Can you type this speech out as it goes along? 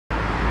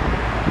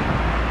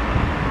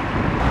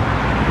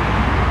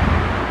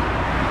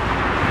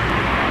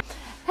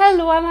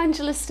Hello, I'm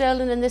Angela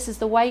Sterling and this is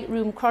the White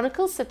Room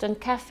Chronicles. C'est un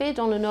café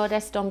dans le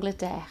nord-est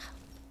d'Angleterre.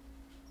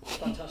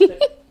 Fantastic.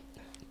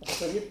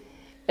 Brilliant.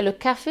 Et le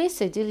café,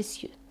 c'est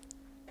délicieux.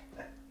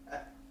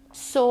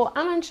 So,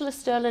 I'm Angela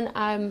Sterling.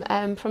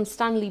 I'm from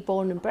Stanley,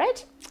 born and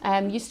bred.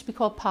 Used to be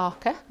called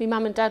Parker. My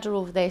mum and dad are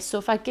over there, so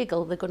if I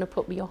giggle, they're going to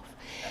put me off.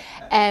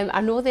 I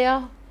know they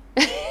are.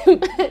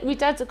 My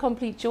dad's a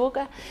complete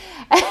joker.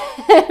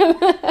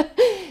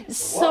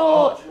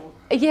 So,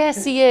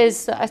 yes, he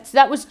is.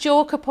 That was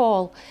Joker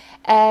Paul.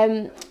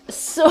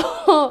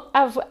 So,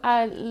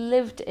 I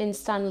lived in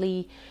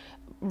Stanley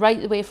right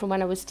the way from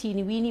when I was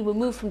teeny weeny. We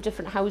moved from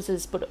different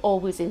houses, but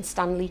always in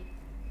Stanley.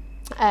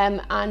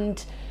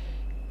 And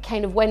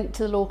kind of went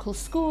to the local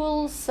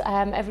schools,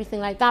 everything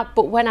like that.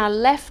 But when I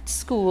left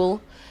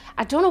school,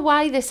 I don't know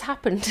why this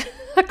happened.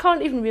 I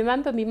can't even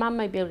remember. My mum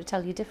might be able to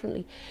tell you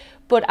differently.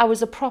 But I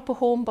was a proper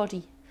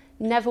homebody.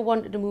 Never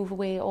wanted to move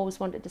away, always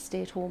wanted to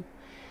stay at home.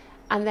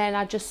 And then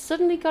I just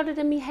suddenly got it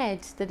in my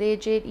head that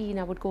age 18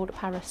 I would go to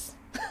Paris.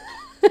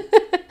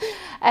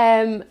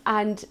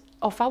 And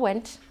off I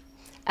went.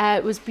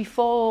 It was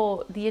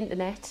before the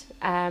internet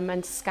and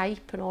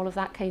Skype and all of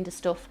that kind of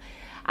stuff.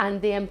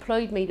 And they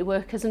employed me to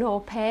work as an au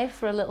pair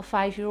for a little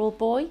 5-year-old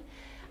boy.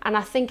 And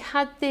I think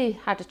had they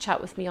had a chat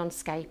with me on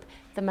Skype,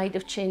 they might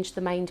have changed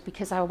their mind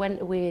because I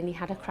went away and he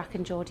had a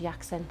cracking Geordie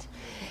accent.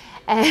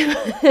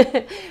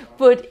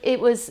 But it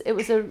was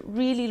a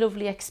really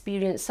lovely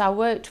experience. So I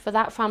worked for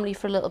that family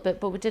for a little bit,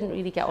 but we didn't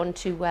really get on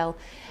too well.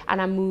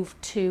 And I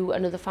moved to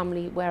another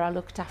family where I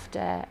looked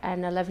after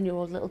an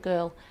 11-year-old little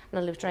girl, and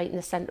I lived right in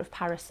the centre of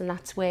Paris. And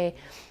that's where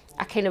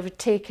I kind of had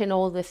taken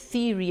all the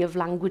theory of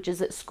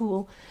languages at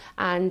school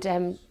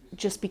and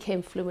just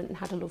became fluent and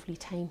had a lovely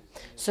time.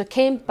 So I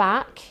came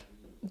back,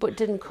 but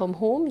didn't come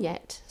home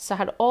yet. So I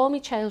had all my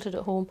childhood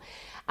at home,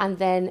 and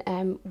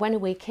then went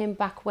away, came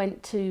back,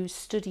 went to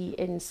study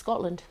in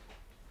Scotland,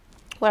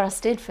 where I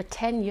stayed for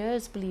 10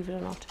 years, believe it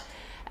or not.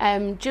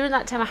 During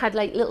that time I had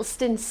like little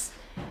stints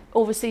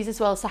overseas as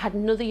well. So I had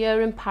another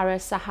year in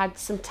Paris, I had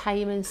some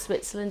time in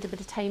Switzerland, a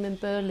bit of time in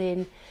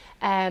Berlin,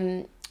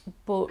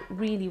 but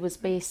really was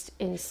based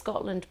in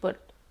Scotland. But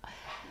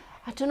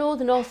I don't know,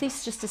 the North East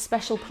is just a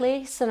special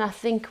place, and I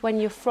think when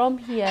you're from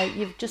here,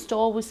 you just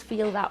always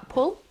feel that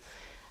pull.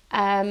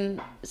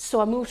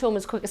 So I moved home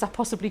as quick as I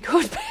possibly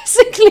could,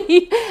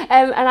 basically.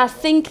 And I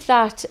think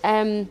that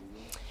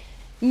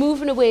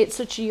moving away at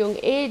such a young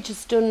age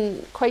has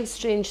done quite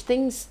strange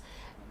things,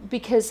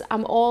 because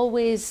I'm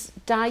always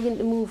dying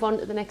to move on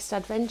to the next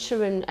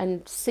adventure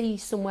and see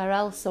somewhere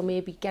else, or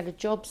maybe get a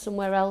job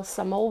somewhere else.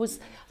 I've always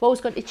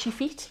got itchy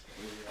feet.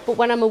 But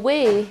when I'm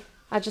away,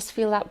 I just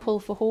feel that pull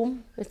for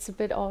home. It's a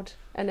bit odd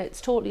and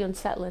it's totally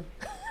unsettling.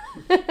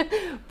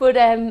 But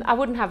I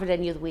wouldn't have it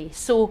any other way.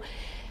 So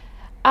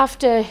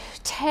after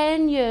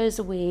 10 years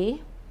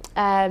away,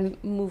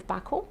 moved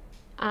back home,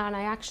 and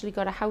I actually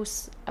got a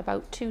house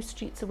about 2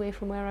 streets away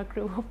from where I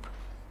grew up,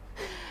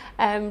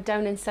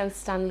 down in South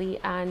Stanley,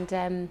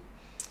 and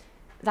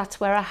that's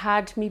where I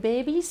had me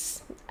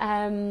babies.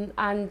 And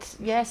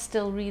yeah,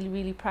 still really,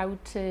 really proud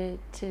to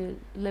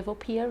live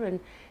up here and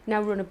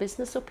now run a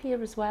business up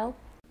here as well.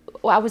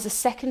 I was a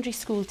secondary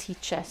school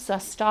teacher, so I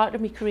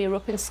started my career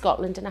up in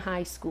Scotland in a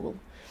high school.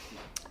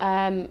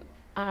 And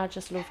I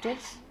just loved it.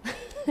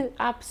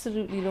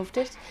 Absolutely loved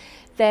it.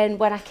 Then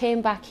when I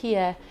came back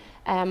here,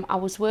 I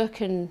was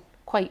working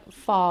quite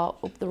far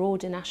up the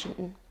road in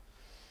Ashington,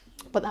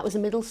 but that was a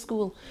middle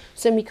school.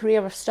 So in my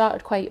career I've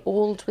started quite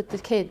old with the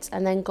kids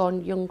and then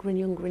gone younger and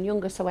younger and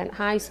younger. So I went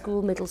high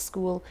school, middle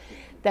school,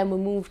 then we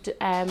moved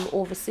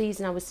overseas,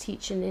 and I was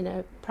teaching in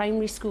a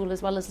primary school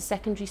as well as a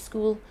secondary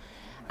school.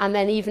 And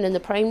then even in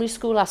the primary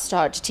school I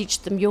started to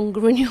teach them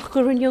younger and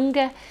younger and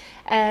younger.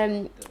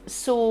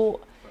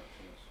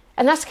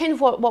 And that's kind of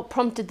what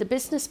prompted the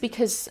business,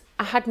 because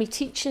I had my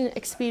teaching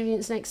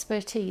experience and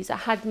expertise. I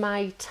had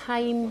my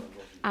time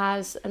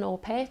as an au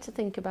pair to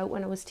think about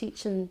when I was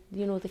teaching,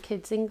 you know, the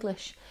kids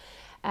English.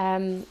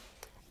 And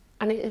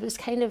it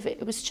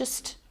was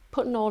just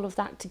putting all of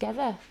that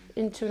together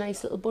into a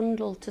nice little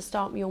bundle to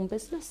start my own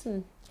business,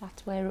 and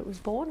that's where it was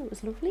born. It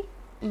was lovely.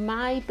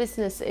 My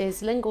business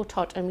is Lingo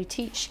Tot, and we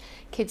teach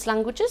kids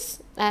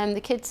languages.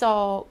 The kids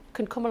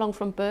can come along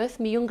from birth.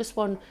 My youngest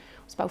one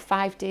was about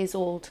 5 days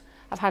old.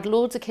 I've had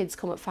loads of kids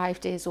come at 5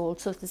 days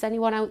old, so if there's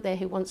anyone out there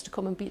who wants to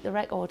come and beat the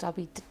record, I'll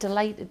be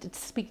delighted to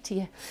speak to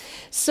you.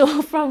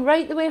 So from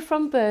right the way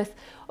from birth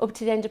up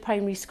to the end of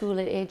primary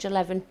school at age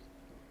 11.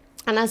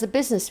 And as a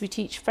business, we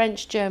teach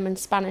French, German,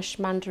 Spanish,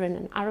 Mandarin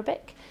and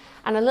Arabic,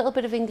 and a little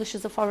bit of English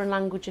as a foreign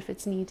language if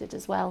it's needed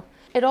as well.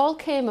 It all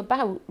came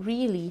about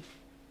really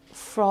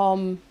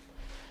from,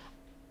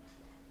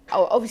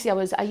 obviously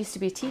I used to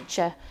be a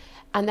teacher,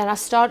 and then I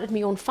started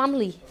my own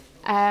family,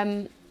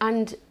 and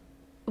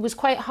it was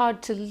quite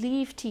hard to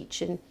leave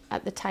teaching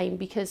at the time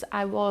because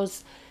I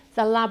was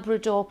the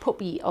Labrador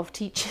puppy of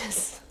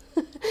teachers.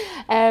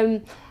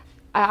 I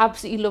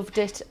absolutely loved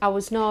it. I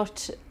was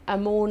not a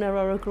moaner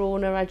or a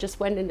groaner. I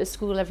just went into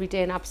school every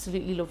day and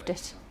absolutely loved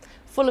it.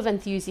 Full of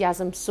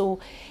enthusiasm.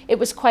 So it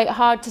was quite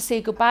hard to say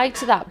goodbye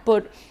to that.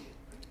 But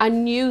I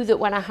knew that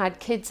when I had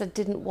kids, I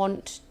didn't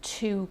want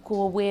to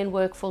go away and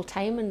work full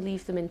time and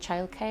leave them in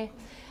childcare.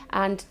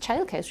 And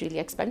childcare is really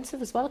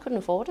expensive as well. I couldn't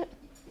afford it.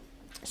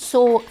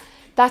 So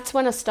that's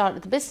when I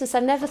started the business. I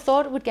never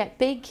thought it would get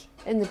big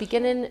in the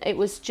beginning. It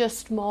was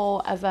just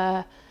more of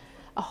a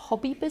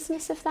hobby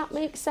business, if that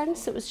makes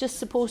sense. It was just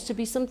supposed to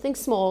be something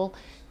small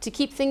to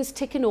keep things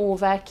ticking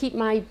over, keep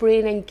my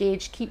brain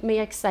engaged, keep me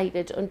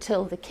excited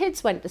until the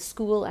kids went to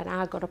school and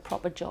I got a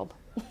proper job.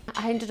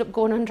 I ended up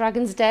going on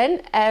Dragon's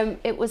Den.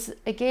 It was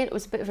a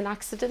bit of an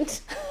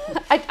accident.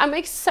 I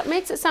makes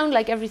it sound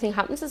like everything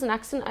happens as an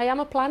accident. I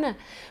am a planner.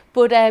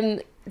 But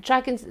the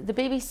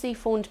BBC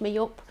phoned me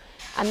up,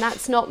 and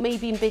that's not me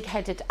being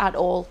big-headed at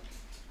all.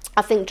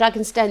 I think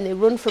Dragon's Den, they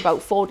run for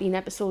about 14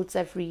 episodes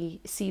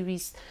every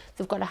series.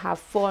 They've got to have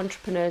 4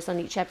 entrepreneurs on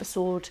each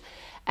episode.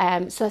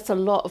 So that's a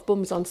lot of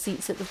bums on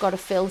seats that they've got to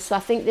fill. So I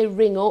think they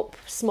ring up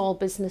small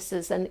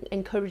businesses and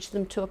encourage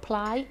them to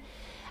apply.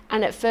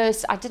 And at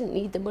first I didn't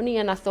need the money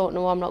and I thought,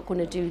 no, I'm not going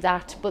to do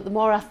that. But the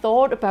more I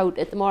thought about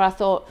it, the more I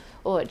thought,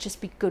 oh, it'd just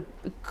be a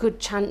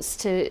good chance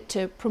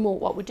to promote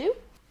what we do.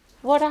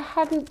 What I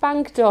hadn't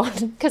banked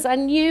on, because I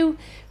knew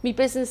my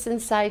business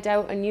inside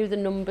out, I knew the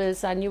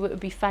numbers, I knew it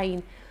would be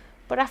fine.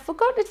 But I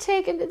forgot to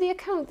take into the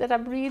account that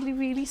I'm really,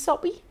 really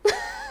soppy.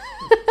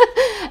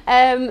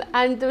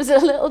 And there was a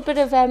little bit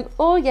of,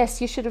 oh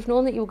yes, you should have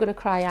known that you were going to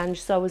cry,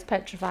 Ange. So I was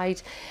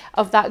petrified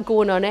of that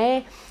going on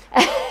air.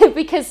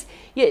 Because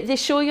they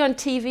show you on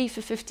TV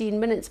for 15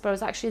 minutes, but I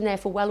was actually in there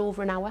for well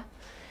over an hour.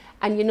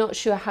 And you're not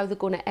sure how they're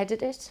going to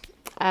edit it.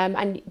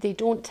 And they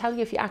don't tell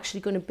you if you're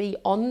actually going to be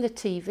on the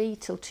TV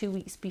till 2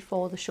 weeks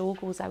before the show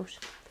goes out.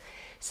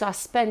 So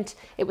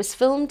it was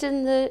filmed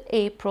in the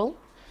April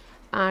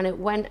and it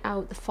went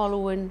out the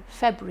following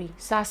February.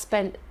 So I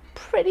spent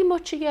pretty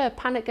much a year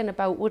panicking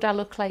about would I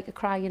look like a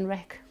crying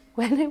wreck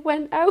when it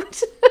went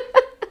out.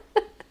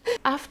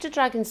 After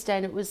Dragon's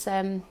Den, it was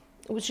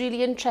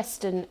really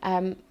interesting.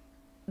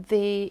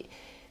 There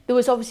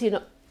was obviously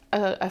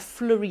a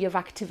flurry of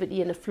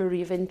activity and a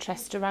flurry of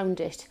interest around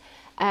it.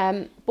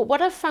 But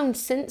what I've found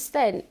since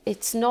then,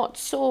 it's not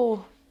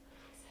so...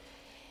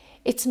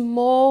 It's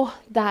more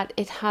that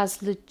it has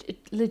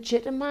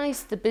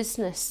legitimised the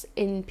business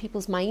in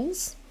people's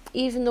minds.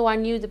 Even though I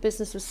knew the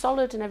business was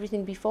solid and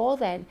everything before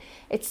then,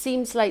 it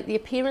seems like the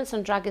appearance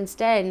on Dragon's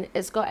Den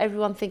has got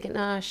everyone thinking,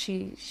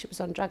 she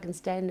was on Dragon's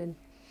Den and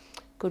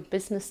good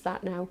business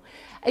that now.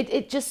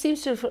 It just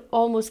seems to have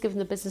almost given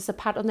the business a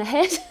pat on the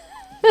head.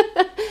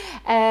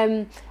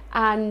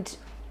 And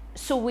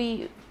so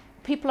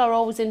people are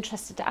always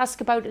interested to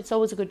ask about it. It's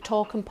always a good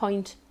talking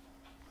point.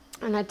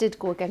 And I did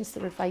go against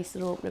their advice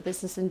and open a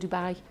business in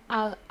Dubai.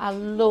 I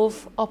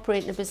love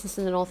operating a business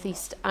in the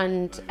Northeast,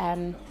 and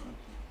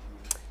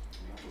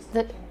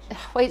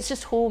it's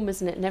just home,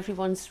 isn't it? And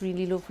everyone's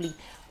really lovely.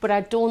 But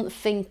I don't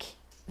think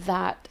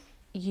that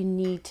you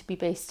need to be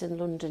based in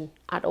London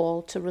at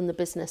all to run the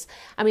business.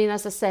 I mean,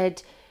 as I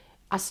said,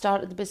 I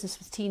started the business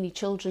with teeny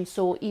children,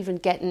 so even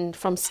getting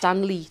from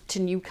Stanley to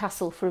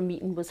Newcastle for a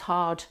meeting was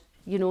hard,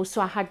 you know, so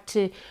I had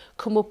to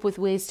come up with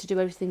ways to do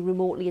everything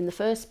remotely in the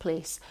first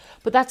place.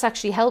 But that's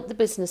actually helped the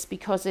business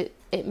because it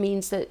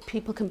means that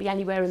people can be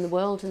anywhere in the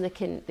world and they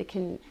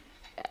can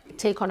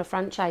take on a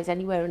franchise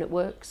anywhere and it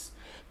works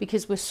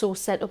because we're so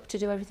set up to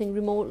do everything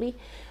remotely.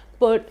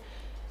 But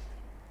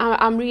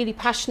I'm really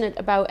passionate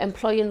about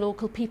employing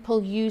local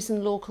people,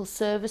 using local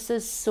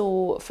services.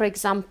 So, for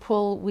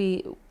example,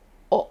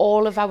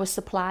 all of our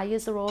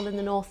suppliers are all in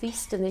the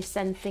Northeast and they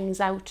send things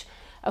out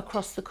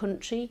across the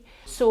country.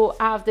 So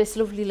I have this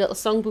lovely little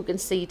songbook and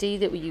CD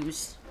that we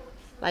use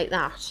like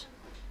that.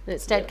 And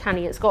it's dead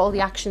canny, it's got all the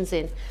actions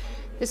in.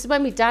 This is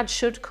when my dad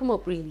should come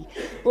up, really.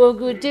 We'll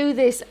go do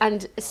this,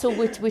 and so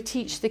we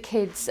teach the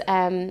kids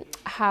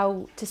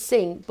how to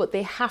sing, but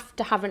they have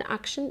to have an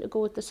action to go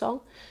with the song.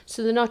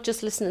 So they're not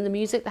just listening to the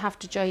music, they have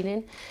to join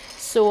in.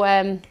 So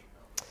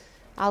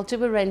I'll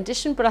do a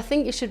rendition, but I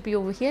think you should be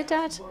over here,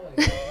 Dad.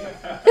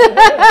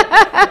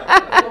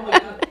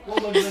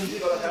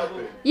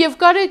 You've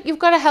got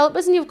to help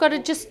us, and you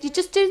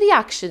just do the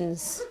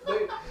actions.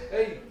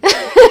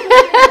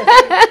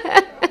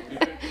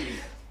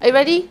 Are you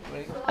ready?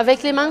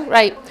 Avec les mains?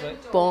 Right.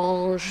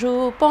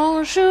 Bonjour,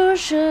 bonjour,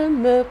 je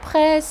me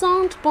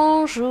présente.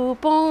 Bonjour,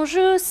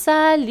 bonjour,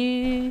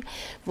 salut.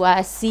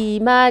 Voici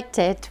ma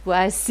tête,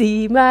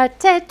 voici ma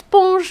tête.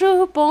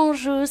 Bonjour,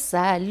 bonjour,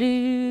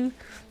 salut.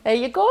 There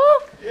you go.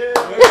 Yeah.